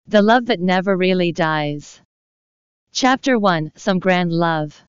The love that never really dies. Chapter 1, Some Grand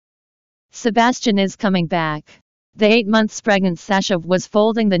Love. Sebastian is coming back. The 8 months pregnant Sasha was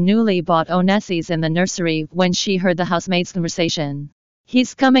folding the newly bought Onesies in the nursery when she heard the housemaid's conversation.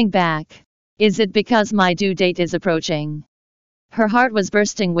 He's coming back. Is it because my due date is approaching? Her heart was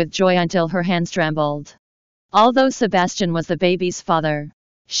bursting with joy until her hands trembled. Although Sebastian was the baby's father,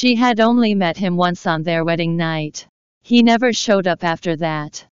 she had only met him once on their wedding night. He never showed up after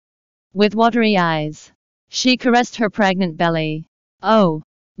that. With watery eyes, she caressed her pregnant belly. Oh,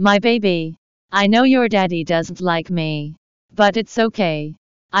 my baby. I know your daddy doesn't like me. But it's okay.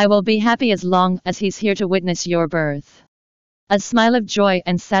 I will be happy as long as he's here to witness your birth. A smile of joy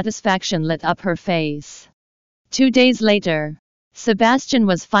and satisfaction lit up her face. 2 days later, Sebastian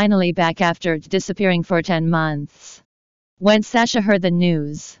was finally back after disappearing for 10 months. When Sasha heard the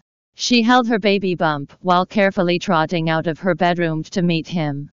news, she held her baby bump while carefully trotting out of her bedroom to meet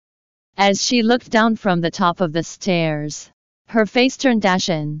him. As she looked down from the top of the stairs, her face turned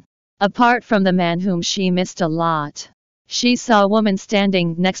ashen. Apart from the man whom she missed a lot, she saw a woman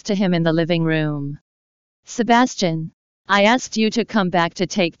standing next to him in the living room. Sebastian, I asked you to come back to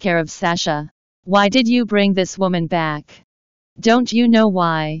take care of Sasha. Why did you bring this woman back? Don't you know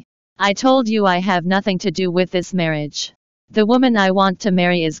why? I told you I have nothing to do with this marriage. The woman I want to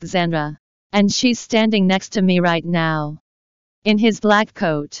marry is Xandra, and she's standing next to me right now. In his black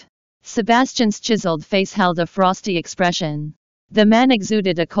coat, Sebastian's chiseled face held a frosty expression. The man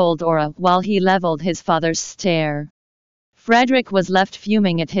exuded a cold aura while he leveled his father's stare. Frederick was left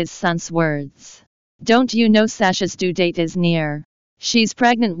fuming at his son's words. Don't you know Sasha's due date is near? She's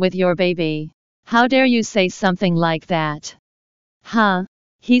pregnant with your baby. How dare you say something like that? Huh?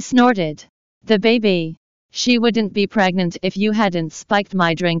 He snorted. The baby. She wouldn't be pregnant if you hadn't spiked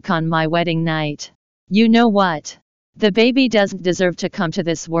my drink on my wedding night. You know what? The baby doesn't deserve to come to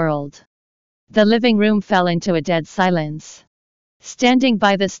this world. The living room fell into a dead silence. Standing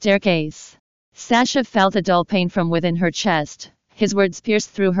by the staircase, Sasha felt a dull pain from within her chest. His words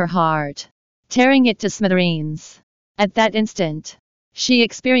pierced through her heart, tearing it to smithereens. At that instant, she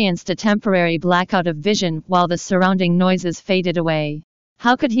experienced a temporary blackout of vision while the surrounding noises faded away.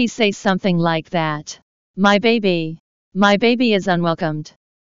 How could he say something like that? My baby is unwelcomed.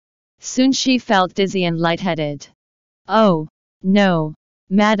 Soon she felt dizzy and lightheaded. Oh, no.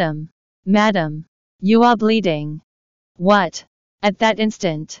 Madam, you are bleeding. What? At that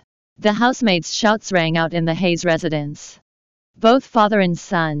instant, the housemaid's shouts rang out in the Hayes residence. Both father and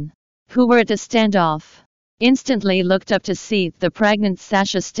son, who were at a standoff, instantly looked up to see the pregnant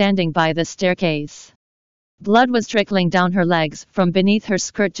Sasha standing by the staircase. Blood was trickling down her legs from beneath her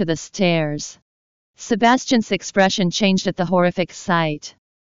skirt to the stairs. Sebastian's expression changed at the horrific sight.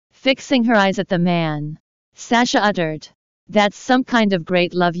 Fixing her eyes at the man, Sasha uttered, "That's some kind of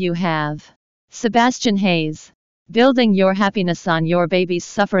great love you have, Sebastian Hayes. Building your happiness on your baby's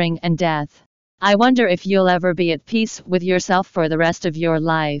suffering and death. I wonder if you'll ever be at peace with yourself for the rest of your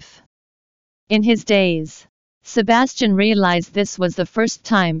life." In his daze, Sebastian realized this was the first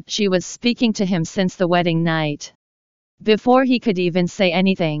time she was speaking to him since the wedding night. Before he could even say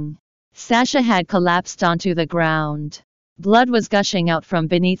anything, Sasha had collapsed onto the ground. Blood was gushing out from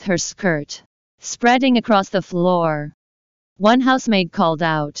beneath her skirt, spreading across the floor. One housemaid called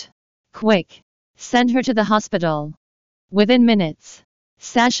out, "Quick! Send her to the hospital." Within minutes,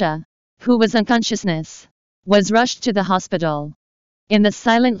 Sasha, who was unconscious, was rushed to the hospital. In the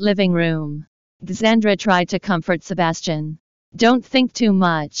silent living room, Xandra tried to comfort Sebastian. "Don't think too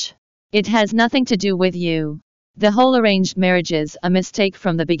much. It has nothing to do with you. The whole arranged marriage is a mistake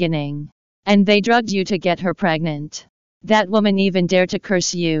from the beginning. And they drugged you to get her pregnant. That woman even dared to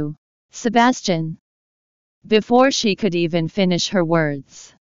curse you, Sebastian." Before she could even finish her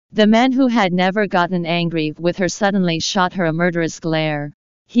words, the man who had never gotten angry with her suddenly shot her a murderous glare.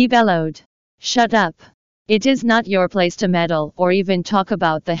 He bellowed, "Shut up. It is not your place to meddle or even talk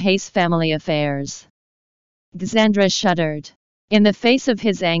about the Hayes family affairs." Xandra shuddered. In the face of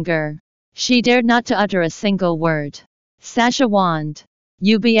his anger, she dared not to utter a single word. Sasha warned,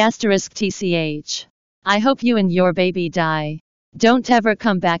 "You *TCH. I hope you and your baby die. Don't ever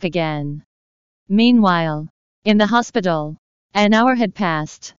come back again." Meanwhile, in the hospital, an hour had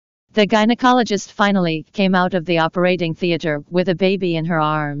passed. The gynecologist finally came out of the operating theater with a baby in her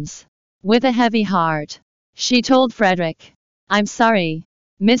arms. With a heavy heart, she told Frederick, "I'm sorry,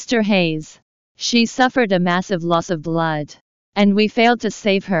 Mr. Hayes. She suffered a massive loss of blood, and we failed to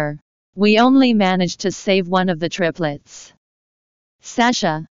save her. We only managed to save one of the triplets."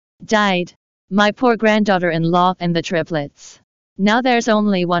 Sasha died. My poor granddaughter-in-law and the triplets. Now there's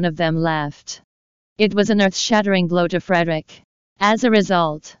only one of them left. It was an earth-shattering blow to Frederick. As a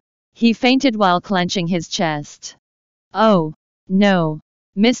result, He fainted while clenching his chest. Oh, no,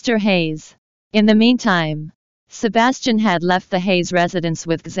 Mr. Hayes. In the meantime, Sebastian had left the Hayes residence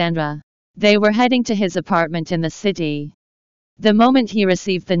with Xandra. They were heading to his apartment in the city. The moment he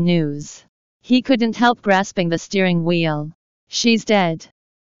received the news, he couldn't help grasping the steering wheel. She's dead.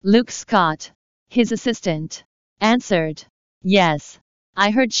 Luke Scott, his assistant, answered. Yes,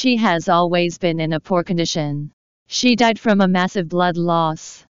 I heard she has always been in a poor condition. She died from a massive blood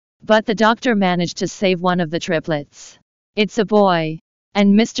loss. But the doctor managed to save one of the triplets. It's a boy,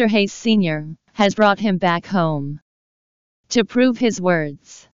 and Mr. Hayes Sr. has brought him back home. To prove his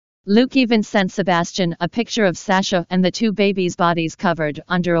words, Luke even sent Sebastian a picture of Sasha and the two babies' bodies covered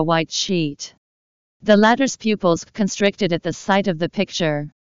under a white sheet. The latter's pupils constricted at the sight of the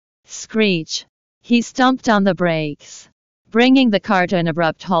picture. Screech! He stomped on the brakes, bringing the car to an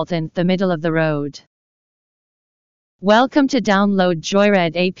abrupt halt in the middle of the road. Welcome to download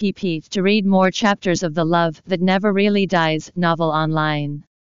Joyread app to read more chapters of the Love That Never Really Dies novel online.